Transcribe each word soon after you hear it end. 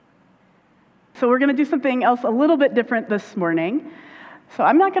So we're going to do something else a little bit different this morning. So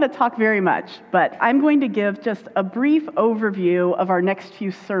I'm not going to talk very much, but I'm going to give just a brief overview of our next few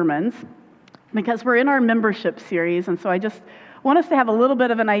sermons because we're in our membership series, and so I just want us to have a little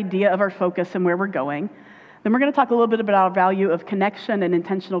bit of an idea of our focus and where we're going. Then we're going to talk a little bit about our value of connection and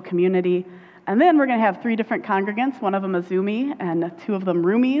intentional community, and then we're going to have 3 different congregants, one of them a Zoomie and 2 of them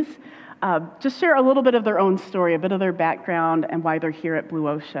roomies, just share a little bit of their own story, a bit of their background, and why they're here at Blue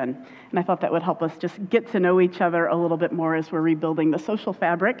Ocean. And I thought that would help us just get to know each other a little bit more as we're rebuilding the social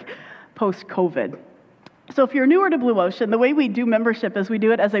fabric post-COVID. So if you're newer to Blue Ocean, the way we do membership is we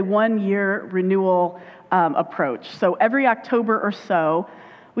do it as a 1-year renewal approach. So every October or so,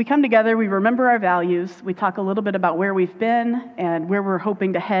 we come together, we remember our values, we talk a little bit about where we've been and where we're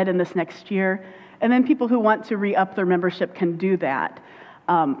hoping to head in this next year, and then people who want to re-up their membership can do that.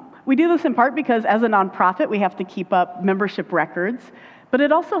 We do this in part because as a nonprofit, we have to keep up membership records, but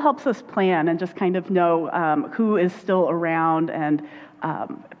it also helps us plan and just kind of know who is still around and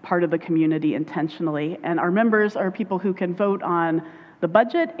part of the community intentionally. And our members are people who can vote on the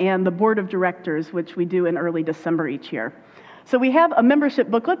budget and the board of directors, which we do in early December each year. So we have a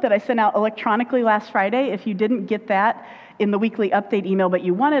membership booklet that I sent out electronically last Friday. If you didn't get that in the weekly update email, but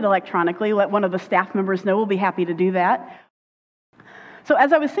you want it electronically, let one of the staff members know. We'll be happy to do that. So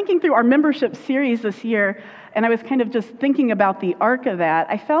as I was thinking through our membership series this year, and I was kind of just thinking about the arc of that,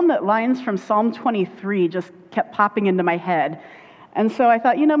 I found that lines from Psalm 23 just kept popping into my head. And so I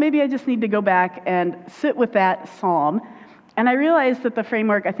thought, maybe I just need to go back and sit with that psalm. And I realized that the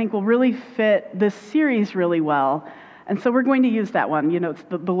framework, I think, will really fit this series really well. And so we're going to use that one. It's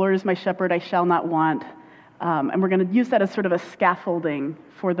the Lord is my shepherd, I shall not want. And we're going to use that as sort of a scaffolding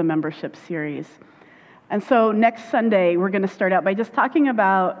for the membership series. And so next Sunday, we're going to start out by just talking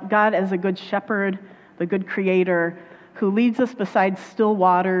about God as a good shepherd, the good creator, who leads us beside still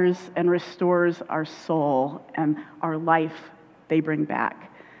waters and restores our soul and our life they bring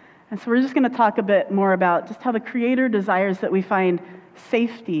back. And so we're just going to talk a bit more about just how the creator desires that we find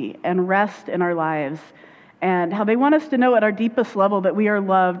safety and rest in our lives, and how they want us to know at our deepest level that we are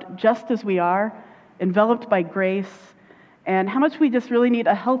loved just as we are, enveloped by grace, and how much we just really need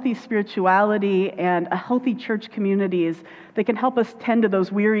a healthy spirituality and a healthy church communities that can help us tend to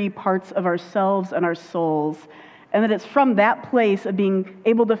those weary parts of ourselves and our souls. And that it's from that place of being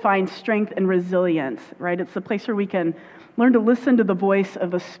able to find strength and resilience, right? It's the place where we can learn to listen to the voice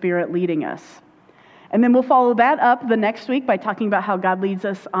of the Spirit leading us. And then we'll follow that up the next week by talking about how God leads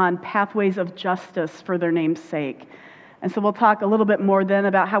us on pathways of justice for their name's sake. And so we'll talk a little bit more then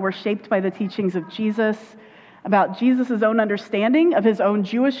about how we're shaped by the teachings of Jesus, about Jesus' own understanding of his own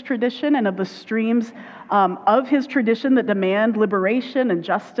Jewish tradition and of the streams of his tradition that demand liberation and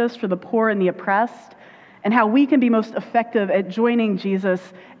justice for the poor and the oppressed, and how we can be most effective at joining Jesus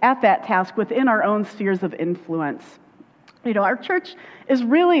at that task within our own spheres of influence. Our church is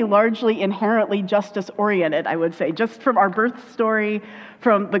really largely inherently justice-oriented, I would say, just from our birth story,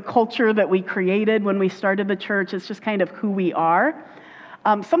 from the culture that we created when we started the church. It's just kind of who we are.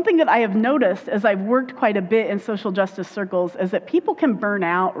 Something that I have noticed as I've worked quite a bit in social justice circles is that people can burn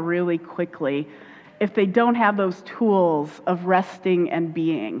out really quickly if they don't have those tools of resting and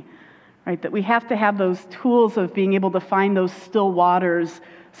being, right? That we have to have those tools of being able to find those still waters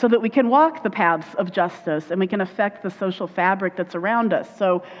so that we can walk the paths of justice and we can affect the social fabric that's around us.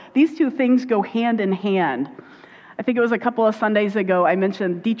 So these two things go hand in hand. I think it was a couple of Sundays ago I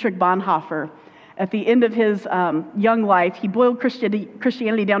mentioned Dietrich Bonhoeffer. At the end of his young life, he boiled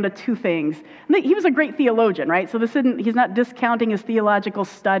Christianity down to 2 things. And he was a great theologian, right? So he's not discounting his theological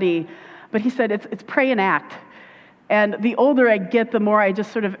study, but he said it's pray and act. And the older I get, the more I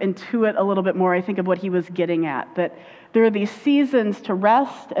just sort of intuit a little bit more, I think, of what he was getting at, that there are these seasons to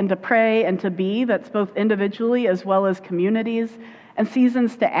rest and to pray and to be, that's both individually as well as communities, and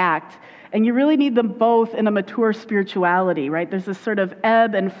seasons to act. And you really need them both in a mature spirituality, right? There's this sort of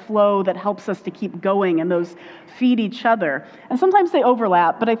ebb and flow that helps us to keep going, and those feed each other. And sometimes they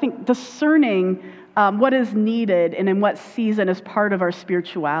overlap, but I think discerning what is needed and in what season is part of our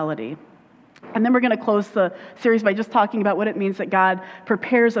spirituality. And then we're going to close the series by just talking about what it means that God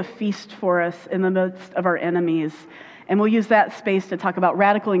prepares a feast for us in the midst of our enemies. And we'll use that space to talk about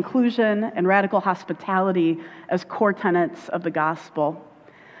radical inclusion and radical hospitality as core tenets of the gospel.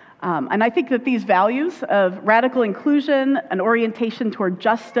 And I think that these values of radical inclusion, an orientation toward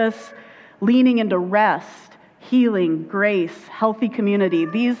justice, leaning into rest, healing, grace, healthy community,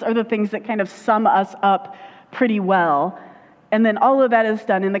 these are the things that kind of sum us up pretty well. And then all of that is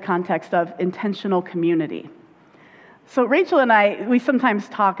done in the context of intentional community. So Rachel and I, we sometimes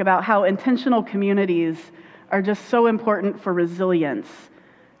talk about how intentional communities are just so important for resilience,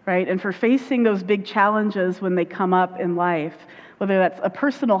 right? And for facing those big challenges when they come up in life, whether that's a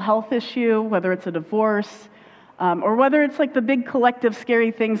personal health issue, whether it's a divorce, or whether it's like the big collective scary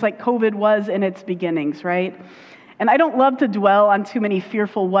things like COVID was in its beginnings, right? And I don't love to dwell on too many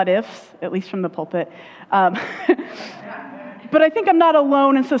fearful what ifs, at least from the pulpit. But I think I'm not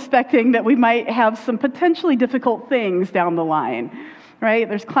alone in suspecting that we might have some potentially difficult things down the line, right?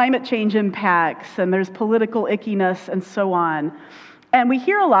 There's climate change impacts, and there's political ickiness, and so on. And we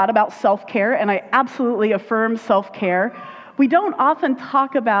hear a lot about self-care, and I absolutely affirm self-care. We don't often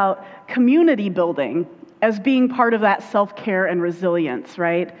talk about community building as being part of that self-care and resilience,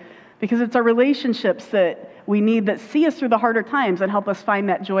 right? Because it's our relationships that we need that see us through the harder times and help us find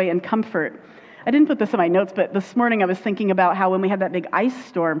that joy and comfort. I didn't put this in my notes, but this morning I was thinking about how when we had that big ice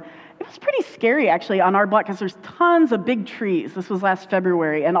storm, it was pretty scary actually on our block because there's tons of big trees. This was last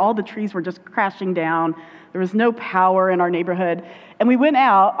February, and all the trees were just crashing down. There was no power in our neighborhood. And we went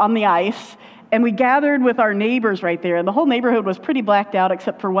out on the ice, and we gathered with our neighbors right there. And the whole neighborhood was pretty blacked out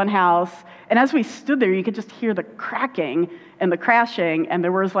except for one house. And as we stood there, you could just hear the cracking and the crashing, and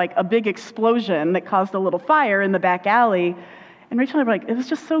there was like a big explosion that caused a little fire in the back alley. And Rachel and I were like, it was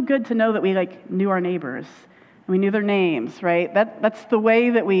just so good to know that we like knew our neighbors. And we knew their names, right? That's the way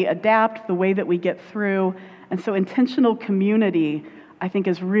that we adapt, the way that we get through. And so intentional community, I think,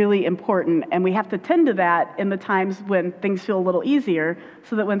 is really important. And we have to tend to that in the times when things feel a little easier,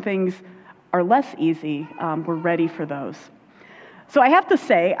 so that when things are less easy, we're ready for those. So I have to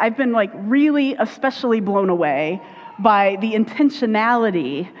say, I've been like really especially blown away by the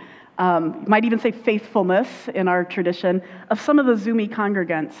intentionality, might even say faithfulness in our tradition, of some of the Zoomy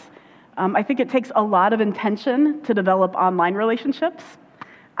congregants. I think it takes a lot of intention to develop online relationships.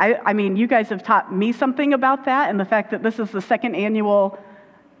 I mean, you guys have taught me something about that, and the fact that this is the second annual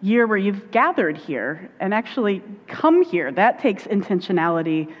year where you've gathered here and actually come here. That takes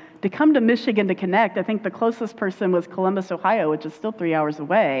intentionality. To come to Michigan to connect, I think the closest person was Columbus, Ohio, which is still 3 hours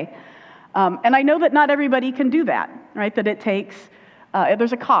away. And I know that not everybody can do that, right? That it takes,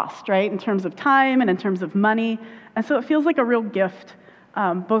 there's a cost, right? In terms of time and in terms of money. And so it feels like a real gift,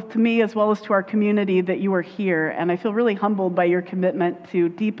 both to me as well as to our community, that you are here. And I feel really humbled by your commitment to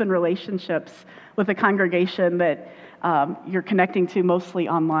deepen relationships with a congregation that you're connecting to mostly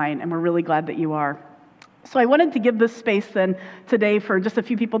online. And we're really glad that you are. So I wanted to give this space then today for just a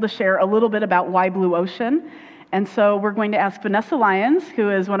few people to share a little bit about why Blue Ocean. And so we're going to ask Vanessa Lyons, who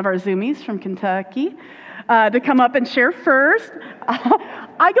is one of our Zoomies from Kentucky, to come up and share first.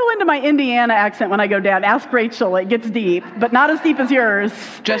 I go into my Indiana accent when I go down. Ask Rachel, it gets deep, but not as deep as yours.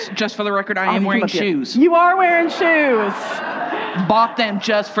 Just for the record, I am wearing shoes. You are wearing shoes. Bought them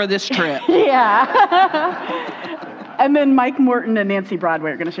just for this trip. Yeah. And then Mike Morton and Nancy Broadway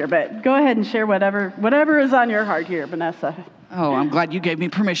are going to share. But go ahead and share whatever is on your heart here, Vanessa. Oh, I'm glad you gave me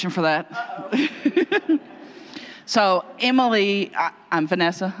permission for that. So, Emily, I'm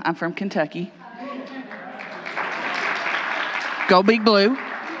Vanessa. I'm from Kentucky. Go Big Blue.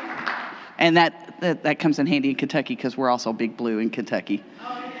 And that comes in handy in Kentucky because we're also Big Blue in Kentucky.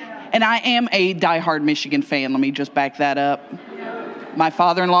 And I am a diehard Michigan fan. Let me just back that up. My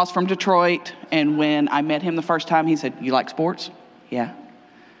father-in-law's from Detroit, and when I met him the first time, he said, "You like sports?" "Yeah."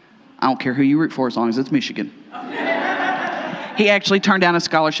 "I don't care who you root for as long as it's Michigan." He actually turned down a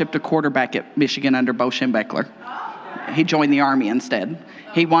scholarship to quarterback at Michigan under Bo Schembechler. He joined the Army instead.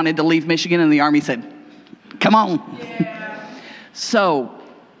 He wanted to leave Michigan, and the Army said, "Come on." Yeah. So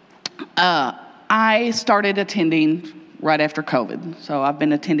I started attending right after COVID. So I've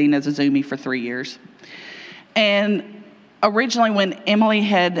been attending as a Zoomie for 3 years. And originally, when Emily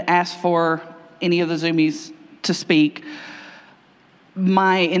had asked for any of the Zoomies to speak,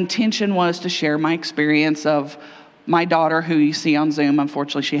 my intention was to share my experience of my daughter, who you see on Zoom.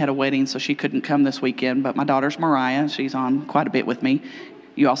 Unfortunately, she had a wedding, so she couldn't come this weekend. But my daughter's Mariah. She's on quite a bit with me.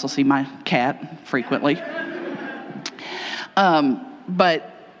 You also see my cat frequently.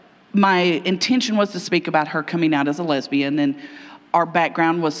 But my intention was to speak about her coming out as a lesbian. And our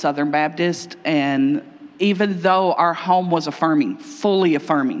background was Southern Baptist, and even though our home was affirming, fully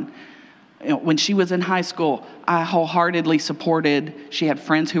affirming, when she was in high school, I wholeheartedly supported, she had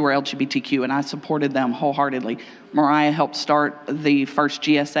friends who were LGBTQ, and I supported them wholeheartedly. Mariah helped start the first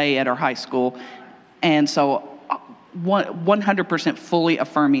GSA at our high school, and so 100% fully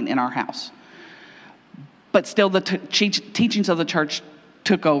affirming in our house. But still, the teachings of the church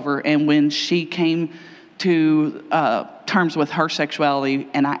took over, and when she came to terms with her sexuality,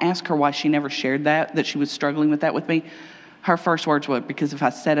 and I asked her why she never shared that she was struggling with that with me, her first words were, "Because if I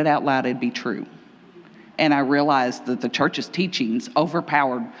said it out loud, it'd be true." And I realized that the church's teachings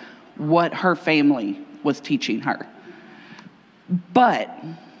overpowered what her family was teaching her. But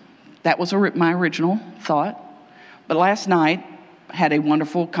That was my original thought. But last night, I had a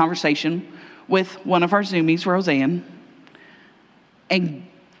wonderful conversation with one of our Zoomies, Roseanne, and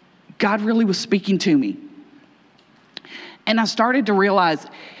God really was speaking to me. And I started to realize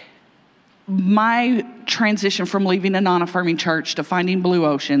my transition from leaving a non-affirming church to finding Blue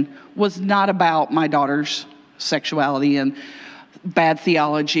Ocean was not about my daughter's sexuality and bad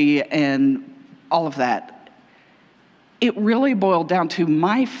theology and all of that. It really boiled down to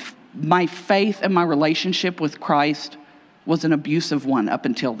my faith and my relationship with Christ was an abusive one up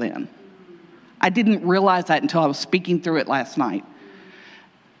until then. I didn't realize that until I was speaking through it last night.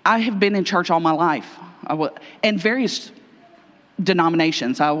 I have been in church all my life, and various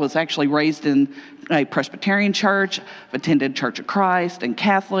denominations. I was actually raised in a Presbyterian church, attended Church of Christ and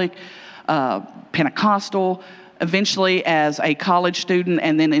Catholic, Pentecostal. Eventually, as a college student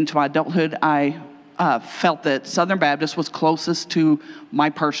and then into my adulthood, I felt that Southern Baptist was closest to my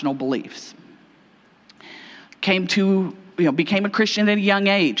personal beliefs. Became a Christian at a young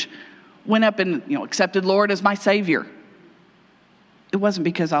age. Went up and accepted Lord as my Savior. It wasn't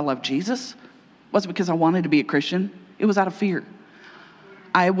because I loved Jesus. It wasn't because I wanted to be a Christian. It was out of fear.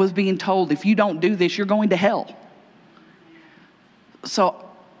 I was being told, if you don't do this, you're going to hell. So,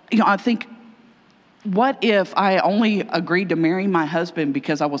 I think, what if I only agreed to marry my husband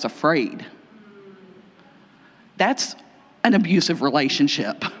because I was afraid? That's an abusive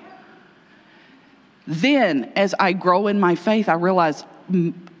relationship. Then, as I grow in my faith, I realize,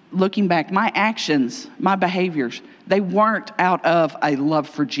 looking back, my actions, my behaviors, they weren't out of a love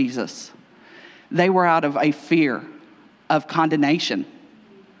for Jesus. They were out of a fear of condemnation,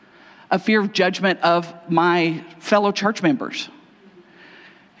 a fear of judgment of my fellow church members.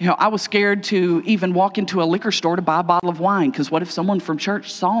 I was scared to even walk into a liquor store to buy a bottle of wine, because what if someone from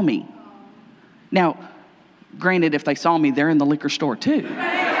church saw me? Now, granted, if they saw me, they're in the liquor store too.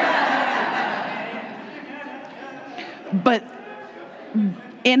 But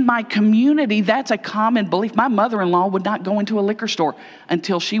in my community, that's a common belief. My mother-in-law would not go into a liquor store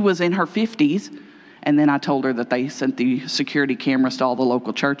until she was in her 50s. And then I told her that they sent the security cameras to all the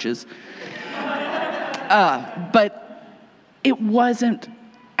local churches. But it wasn't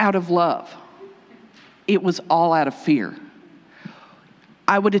out of love. It was all out of fear.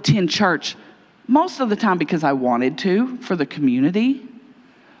 I would attend church most of the time because I wanted to, for the community.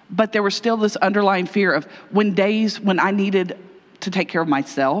 But there was still this underlying fear of days when I needed to take care of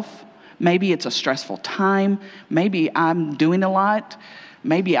myself. Maybe it's a stressful time. Maybe I'm doing a lot.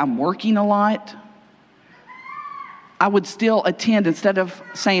 Maybe I'm working a lot. I would still attend instead of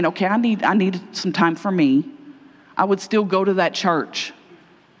saying, okay, I need some time for me. I would still go to that church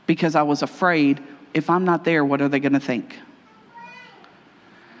because I was afraid, if I'm not there, what are they going to think?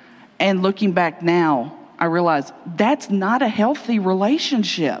 And looking back now, I realize that's not a healthy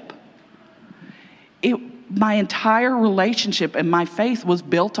relationship. My entire relationship and my faith was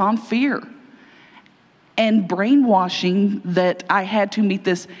built on fear and brainwashing that I had to meet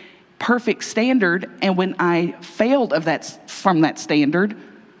this perfect standard, and when I failed from that standard,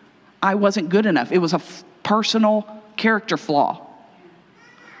 I wasn't good enough. It was a personal character flaw.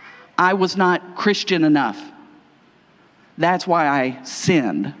 I was not Christian enough. That's why I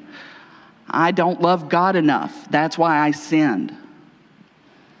sinned. I don't love God enough. That's why I sinned.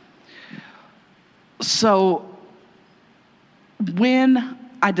 So when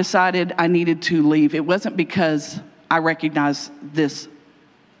I decided I needed to leave, it wasn't because I recognized this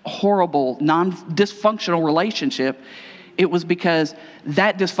horrible, dysfunctional relationship. It was because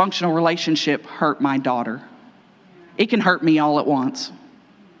that dysfunctional relationship hurt my daughter. It can hurt me all at once,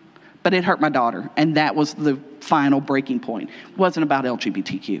 but it hurt my daughter, and that was the final breaking point. It wasn't about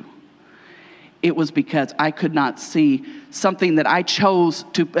LGBTQ. It was because I could not see something that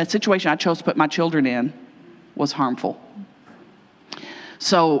a situation I chose to put my children in was harmful.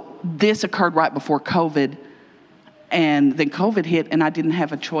 So this occurred right before COVID, and then COVID hit, and I didn't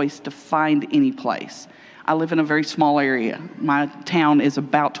have a choice to find any place. I live in a very small area. My town is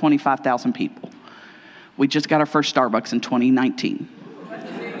about 25,000 people. We just got our first Starbucks in 2019.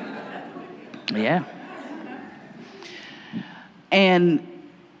 Yeah. And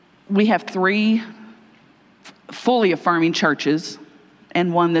we have 3 fully affirming churches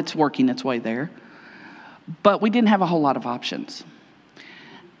and one that's working its way there. But we didn't have a whole lot of options.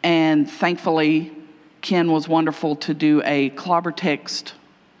 And thankfully, Ken was wonderful to do a clobber text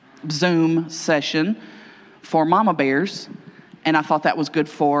Zoom session for mama bears. And I thought that was good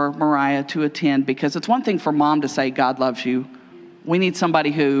for Mariah to attend, because it's one thing for mom to say, God loves you. We need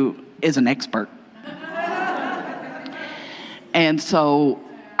somebody who is an expert. And so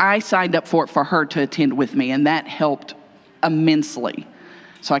I signed up for her to attend with me, and that helped immensely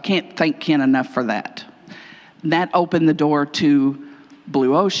So I can't thank Ken enough for that. And that opened the door to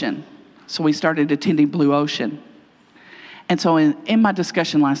Blue Ocean. So we started attending Blue Ocean. And so in my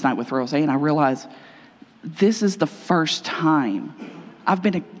discussion last night with Roseanne, I realized this is the first time I've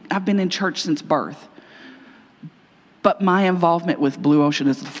been in church since birth. But my involvement with Blue Ocean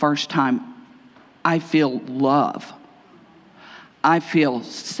is the first time I feel love. I feel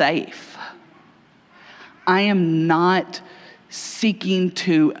safe. I am not seeking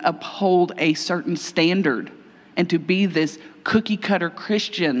to uphold a certain standard and to be this cookie cutter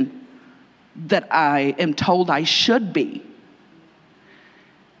Christian that I am told I should be.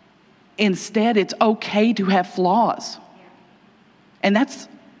 Instead, it's okay to have flaws. And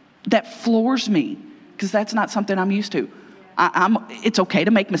that floors me, because that's not something I'm used to. It's okay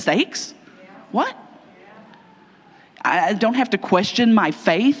to make mistakes? What? I don't have to question my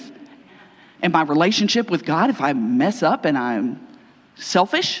faith and my relationship with God if I mess up and I'm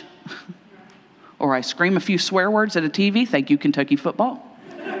selfish or I scream a few swear words at a TV. Thank you, Kentucky football.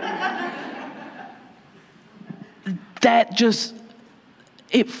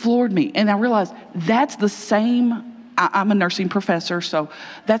 It floored me. And I realized that's the same. I'm a nursing professor, so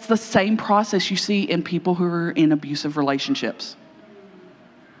that's the same process you see in people who are in abusive relationships.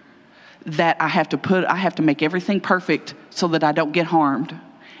 That I have to make everything perfect so that I don't get harmed.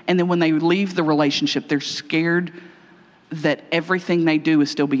 And then when they leave the relationship, they're scared that everything they do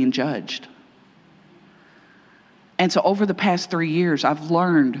is still being judged. And so over the past 3 years, I've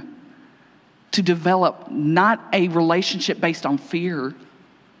learned to develop not a relationship based on fear,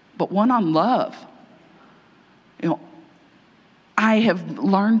 but one on love. I have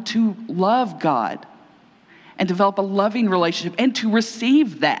learned to love God and develop a loving relationship and to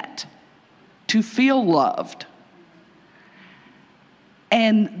receive that, to feel loved.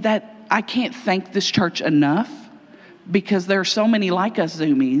 And that I can't thank this church enough, because there are so many like us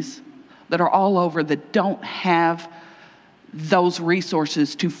Zoomies that are all over that don't have those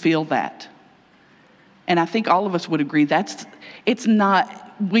resources to feel that. And I think all of us would agree it's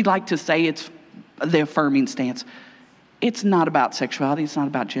not, we like to say it's the affirming stance. It's not about sexuality, it's not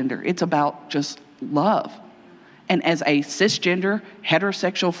about gender, it's about just love. And as a cisgender,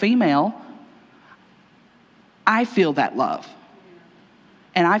 heterosexual female, I feel that love.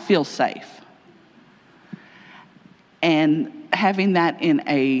 And I feel safe. And having that in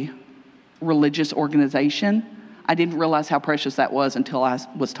a religious organization, I didn't realize how precious that was until I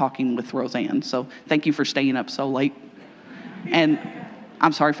was talking with Roseanne. So thank you for staying up so late. And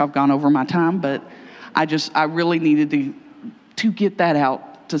I'm sorry if I've gone over my time, but I really needed to get that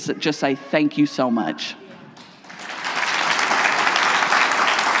out, to just say thank you so much.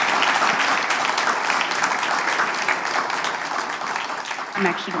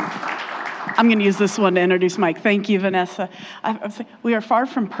 I'm going to use this one to introduce Mike. Thank you, Vanessa. I'm saying, we are far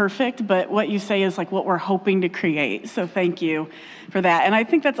from perfect, but what you say is like what we're hoping to create. So thank you for that. And I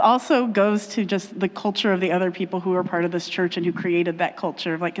think that also goes to just the culture of the other people who are part of this church and who created that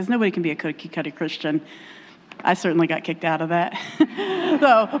culture. Like, because nobody can be a cookie-cutter Christian. I certainly got kicked out of that.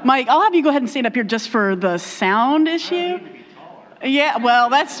 So, Mike, I'll have you go ahead and stand up here just for the sound issue. Yeah, well,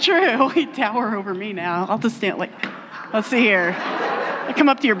 that's true. You tower over me now. I'll just stand let's see here. I come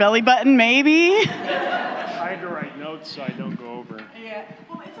up to your belly button, maybe. I had to write notes so I don't go over. Yeah.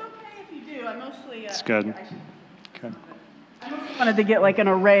 Well, it's okay if you do. I mostly. It's good. Okay. I mostly wanted to get like an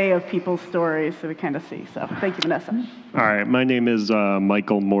array of people's stories so we kind of see. So thank you, Vanessa. All right. My name is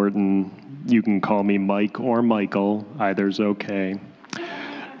Michael Morton. You can call me Mike or Michael. Either's okay.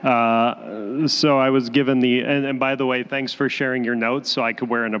 So I was given and by the way, thanks for sharing your notes so I could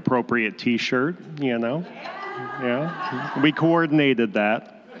wear an appropriate T-shirt, you know. Yeah, we coordinated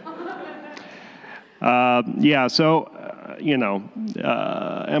that.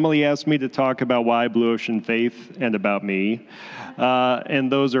 Emily asked me to talk about why Blue Ocean Faith and about me.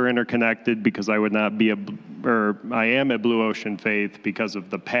 And those are interconnected because I am at Blue Ocean Faith because of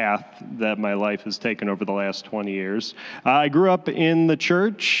the path that my life has taken over the last 20 years. I grew up in the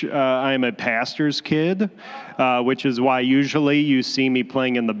church. I'm a pastor's kid, which is why usually you see me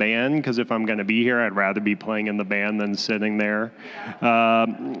playing in the band, because if I'm going to be here, I'd rather be playing in the band than sitting there.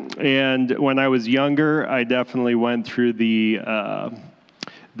 And when I was younger, I definitely went through the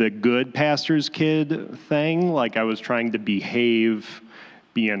good pastor's kid thing. Like I was trying to behave,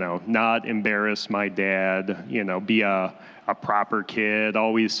 not embarrass my dad, be a proper kid,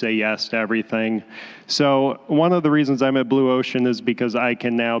 always say yes to everything. So one of the reasons I'm at Blue Ocean is because I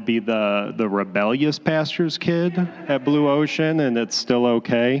can now be the rebellious pastor's kid at Blue Ocean, and it's still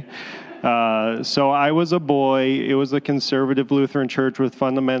okay. So I was a boy. It was a conservative Lutheran church with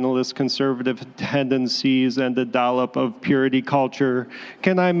fundamentalist conservative tendencies and a dollop of purity culture.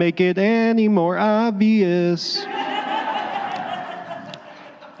 Can I make it any more obvious?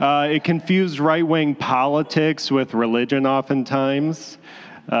 It confused right-wing politics with religion oftentimes.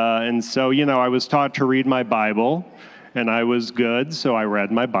 And so, I was taught to read my Bible, and I was good, so I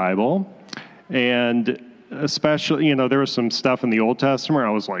read my Bible. And especially, there was some stuff in the Old Testament where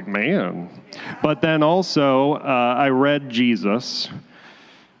I was like, man. But then also, I read Jesus.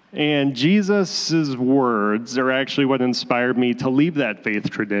 And Jesus' words are actually what inspired me to leave that faith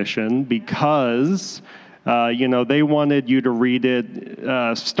tradition because, they wanted you to read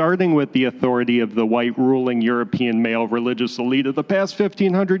it starting with the authority of the white ruling European male religious elite of the past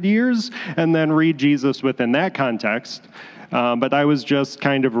 1,500 years, and then read Jesus within that context. But I was just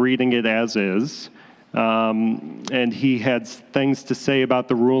kind of reading it as is. And he had things to say about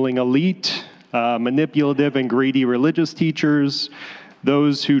the ruling elite, manipulative and greedy religious teachers,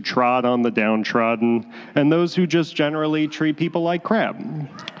 those who trod on the downtrodden, and those who just generally treat people like crap.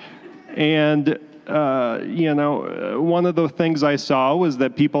 And, one of the things I saw was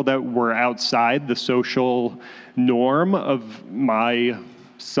that people that were outside the social norm of my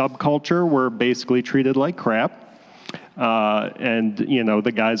subculture were basically treated like crap. And,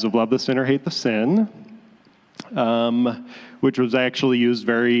 the guise of love the sinner, hate the sin, which was actually used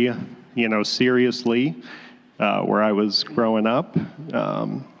very, seriously where I was growing up.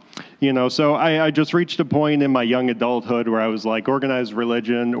 So I just reached a point in my young adulthood where I was like, organized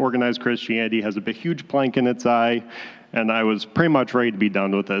religion, organized Christianity has a huge plank in its eye, and I was pretty much ready to be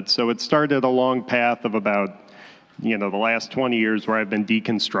done with it. So it started a long path of about, the last 20 years where I've been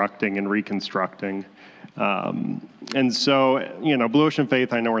deconstructing and reconstructing. And so, Blue Ocean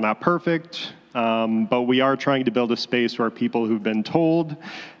Faith, I know we're not perfect, but we are trying to build a space where people who've been told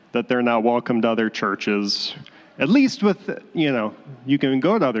that they're not welcome to other churches, at least with, you can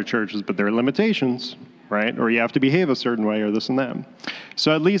go to other churches, but there are limitations, right? Or you have to behave a certain way or this and that.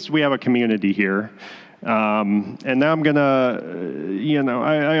 So at least we have a community here. And now I'm gonna,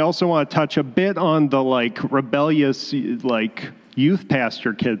 I also want to touch a bit on the rebellious, youth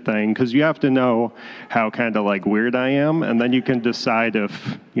pastor kid thing, because you have to know how kind of weird I am, and then you can decide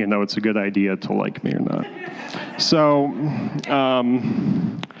if, it's a good idea to like me or not. So,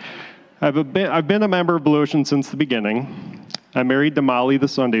 I've been a member of Blue Ocean since the beginning. I'm married to Molly, the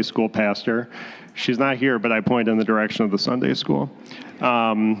Sunday school pastor. She's not here, but I point in the direction of the Sunday school.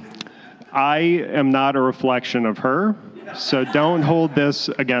 I am not a reflection of her, so don't hold this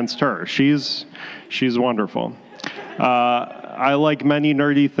against her. She's wonderful. I like many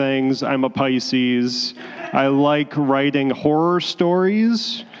nerdy things. I'm a Pisces. I like writing horror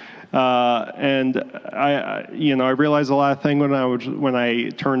stories. And I realized a lot of things when I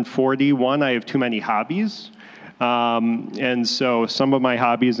turned 40. One, I have too many hobbies. And so some of my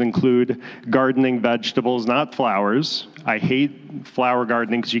hobbies include gardening vegetables, not flowers. I hate flower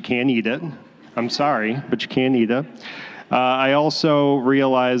gardening because you can't eat it. I'm sorry, but you can't eat it. I also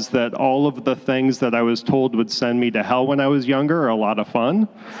realized that all of the things that I was told would send me to hell when I was younger are a lot of fun.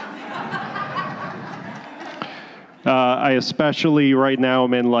 I especially right now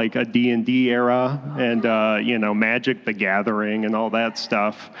am in a D&D era and, Magic the Gathering and all that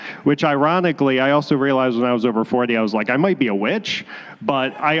stuff, which ironically, I also realized when I was over 40, I was like, I might be a witch,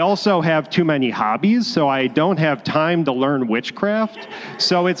 but I also have too many hobbies, so I don't have time to learn witchcraft.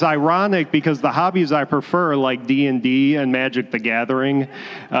 So it's ironic because the hobbies I prefer, like D&D and Magic the Gathering,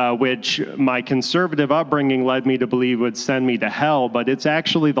 which my conservative upbringing led me to believe would send me to hell, but it's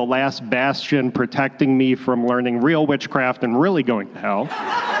actually the last bastion protecting me from learning real witchcraft and really going to hell.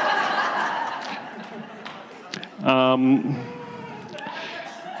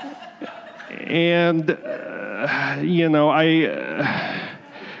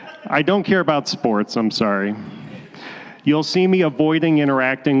 I don't care about sports, I'm sorry. You'll see me avoiding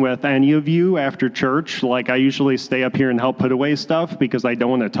interacting with any of you after church. I usually stay up here and help put away stuff because I don't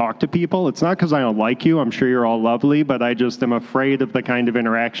want to talk to people. It's not because I don't like you. I'm sure you're all lovely, but I just am afraid of the kind of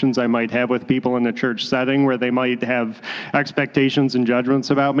interactions I might have with people in a church setting where they might have expectations and judgments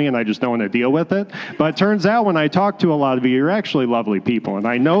about me, and I just don't want to deal with it. But it turns out when I talk to a lot of you, you're actually lovely people, and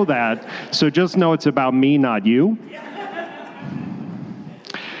I know that, so just know it's about me, not you.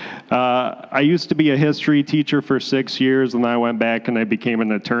 I used to be a history teacher for 6 years, and I went back and I became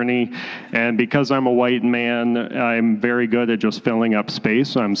an attorney. And because I'm a white man, I'm very good at just filling up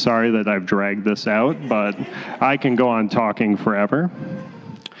space. So I'm sorry that I've dragged this out, but I can go on talking forever.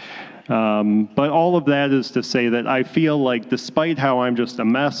 But all of that is to say that I feel like despite how I'm just a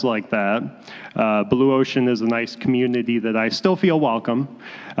mess like that, Blue Ocean is a nice community that I still feel welcome.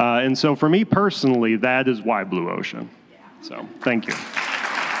 And so for me personally, that is why Blue Ocean. So thank you.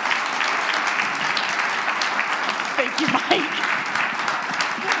 Thank you, Mike.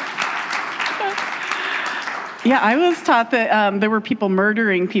 Yeah, I was taught that there were people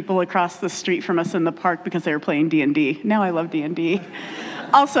murdering people across the street from us in the park because they were playing D&D. Now I love D&D.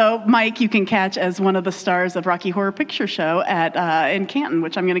 Also, Mike, you can catch as one of the stars of Rocky Horror Picture Show in Canton,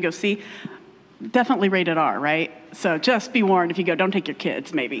 which I'm going to go see. Definitely rated R, right? So just be warned if you go, don't take your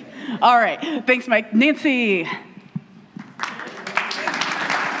kids, maybe. All right, thanks, Mike. Nancy.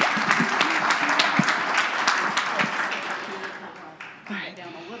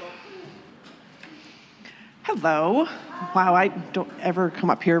 Hello. Wow, I don't ever come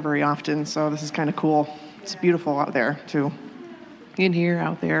up here very often, so this is kind of cool. It's beautiful out there, too. In here,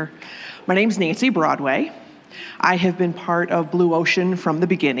 out there. My name's Nancy Broadway. I have been part of Blue Ocean from the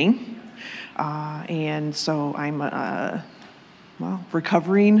beginning, and so I'm a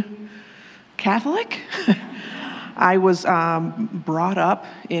recovering Catholic. I was brought up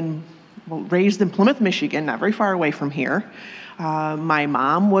raised in Plymouth, Michigan, not very far away from here. My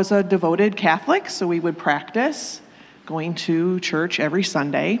mom was a devoted Catholic, so we would practice going to church every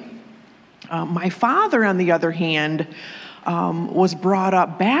Sunday. My father, on the other hand, was brought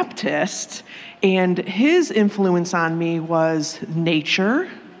up Baptist, and his influence on me was nature,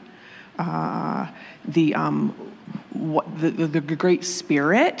 the Great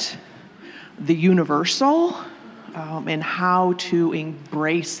Spirit, the universal, and how to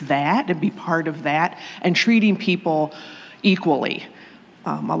embrace that and be part of that, and treating people equally.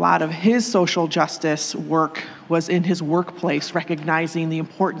 A lot of his social justice work was in his workplace, recognizing the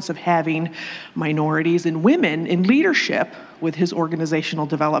importance of having minorities and women in leadership with his organizational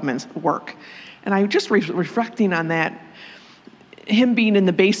development work. And I just reflecting on that, him being in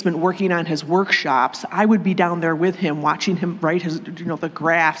the basement working on his workshops, I would be down there with him, watching him write his, the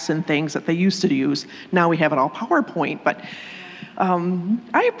graphs and things that they used to use. Now we have it all PowerPoint, but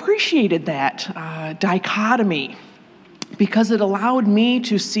I appreciated that dichotomy, because it allowed me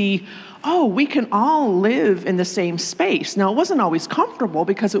to see, oh, we can all live in the same space. Now, it wasn't always comfortable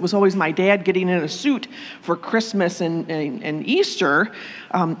because it was always my dad getting in a suit for Christmas and Easter,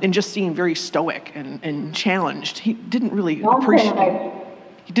 and just seeing very stoic and challenged. He didn't really appreciate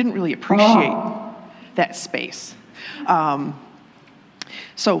that space.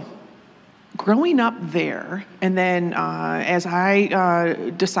 So growing up there, and then as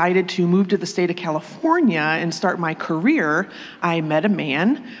I decided to move to the state of California and start my career, I met a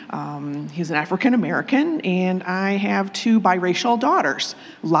man. He's an African American, and I have two biracial daughters,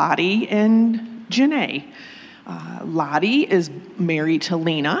 Lottie and Janae. Lottie is married to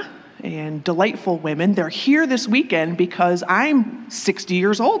Lena, and delightful women. They're here this weekend because I'm 60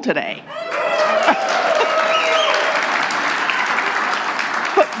 years old today.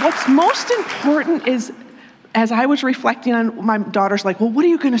 But what's most important is, as I was reflecting on, my daughter's like, well, what are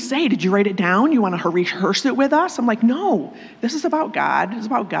you going to say? Did you write it down? You want to rehearse it with us? I'm like, no, this is about God. It's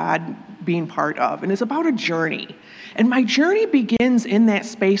about God being part of, and it's about a journey. And my journey begins in that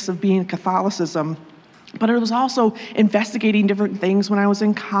space of being Catholicism, but it was also investigating different things when I was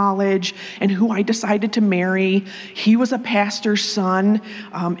in college and who I decided to marry. He was a pastor's son,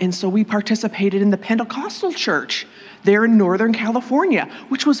 and so we participated in the Pentecostal church there in Northern California,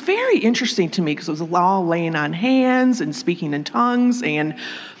 which was very interesting to me because it was all laying on hands and speaking in tongues, and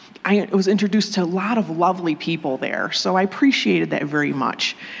I was introduced to a lot of lovely people there, so I appreciated that very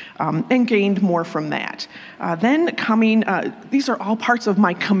much, and gained more from that. Then coming, these are all parts of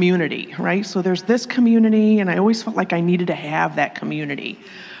my community, right? So there's this community, and I always felt like I needed to have that community.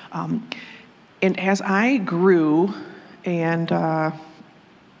 And as I grew and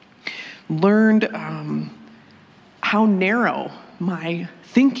learned how narrow my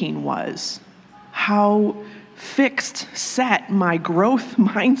thinking was, how fixed, set my growth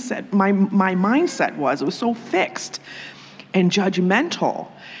mindset, my mindset was. It was so fixed and judgmental.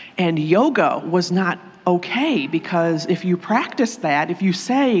 And yoga was not okay, because if you practice that, if you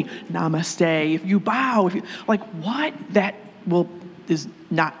say namaste, if you bow, if you, like, what? That is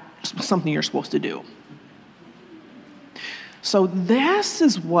not something you're supposed to do. So this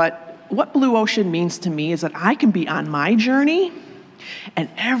is what Blue Ocean means to me, is that I can be on my journey, and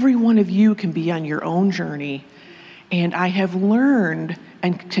every one of you can be on your own journey. And I have learned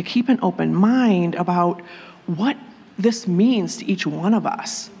and to keep an open mind about what this means to each one of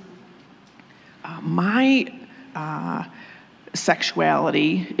us. My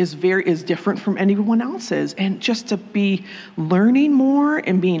sexuality is different from anyone else's, and just to be learning more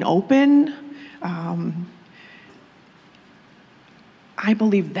and being open, I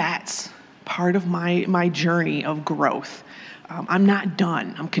believe that's part of my journey of growth. I'm not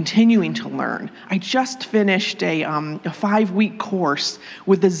done. I'm continuing to learn. I just finished a 5-week course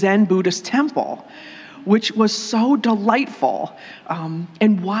with the Zen Buddhist temple, which was so delightful.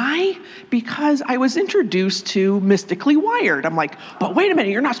 And why? Because I was introduced to mystically wired. I'm like, but wait a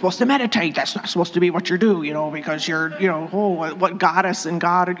minute, you're not supposed to meditate. That's not supposed to be what you do, because you're, what goddess and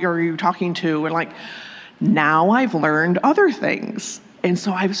God are you talking to? And like, now I've learned other things. And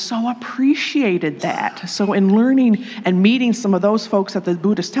so I've so appreciated that. So in learning and meeting some of those folks at the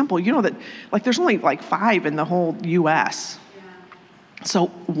Buddhist temple, that like there's only like 5 in the whole US. So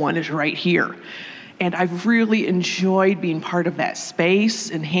one is right here. And I've really enjoyed being part of that space,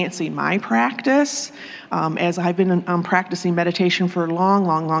 enhancing my practice, as I've been practicing meditation for a long,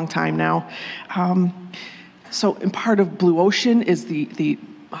 long, long time now. So and part of Blue Ocean is the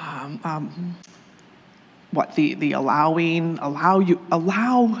allow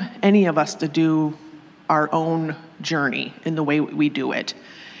any of us to do our own journey in the way we do it.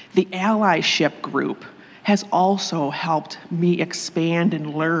 The allyship group has also helped me expand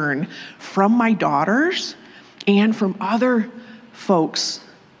and learn from my daughters and from other folks'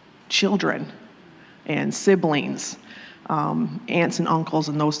 children and siblings, aunts and uncles,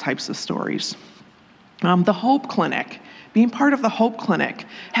 and those types of stories. The Hope Clinic, being part of the Hope Clinic,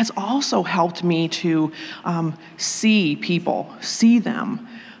 has also helped me to see people, see them.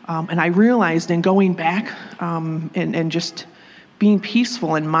 And I realized in going back and just being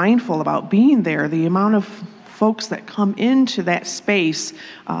peaceful and mindful about being there, the amount of folks that come into that space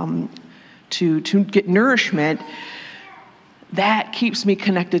to get nourishment, that keeps me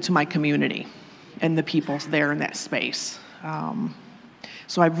connected to my community and the people there in that space.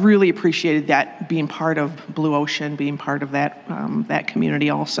 So I've really appreciated that, being part of Blue Ocean, being part of that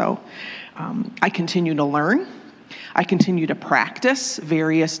community also. I continue to learn. I continue to practice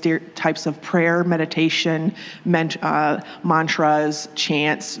various types of prayer, meditation, mantras,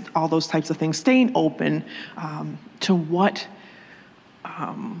 chants, all those types of things, staying open to what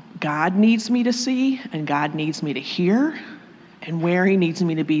God needs me to see and God needs me to hear and where he needs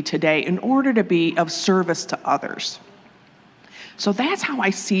me to be today in order to be of service to others. So that's how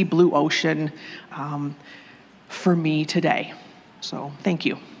I see Blue Ocean for me today. So thank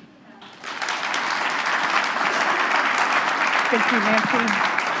you. Thank you, Nancy.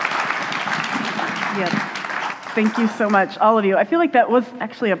 Yes. Thank you so much, all of you. I feel like that was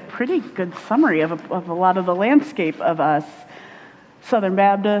actually a pretty good summary of a lot of the landscape of us. Southern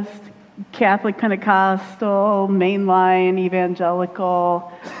Baptist, Catholic Pentecostal, mainline,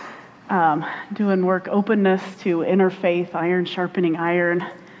 evangelical, doing work, openness to interfaith, iron sharpening iron.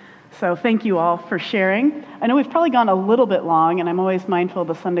 So thank you all for sharing. I know we've probably gone a little bit long, and I'm always mindful of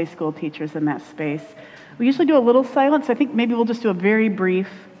the Sunday school teachers in that space. We usually do a little silence. I think maybe we'll just do a very brief,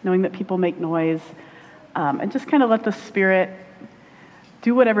 knowing that people make noise, and just kind of let the Spirit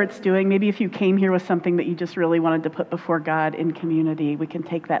do whatever it's doing. Maybe if you came here with something that you just really wanted to put before God in community, we can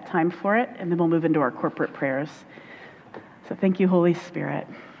take that time for it, and then we'll move into our corporate prayers. So thank you, Holy Spirit.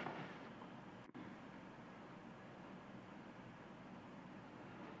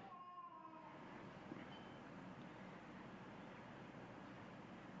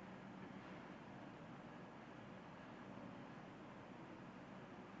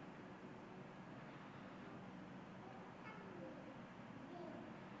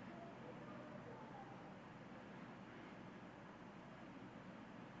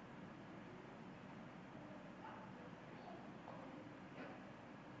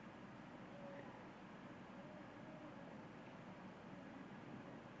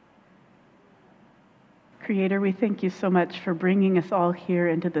 Creator, we thank you so much for bringing us all here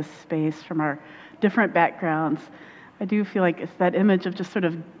into this space from our different backgrounds. I do feel like it's that image of just sort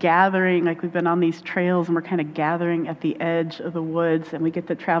of gathering, like we've been on these trails and we're kind of gathering at the edge of the woods and we get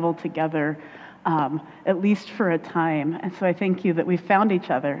to travel together, at least for a time. And so I thank you that we found each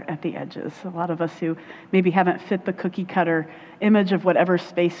other at the edges. A lot of us who maybe haven't fit the cookie cutter image of whatever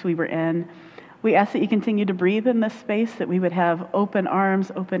space we were in. We ask that you continue to breathe in this space, that we would have open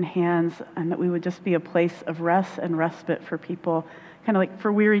arms, open hands, and that we would just be a place of rest and respite for people, kind of like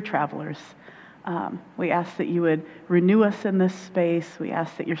for weary travelers. We ask that you would renew us in this space. We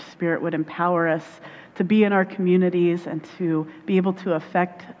ask that your Spirit would empower us to be in our communities and to be able to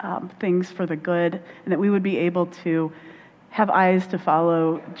affect things for the good, and that we would be able to have eyes to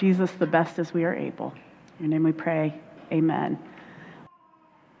follow Jesus the best as we are able. In your name we pray, amen.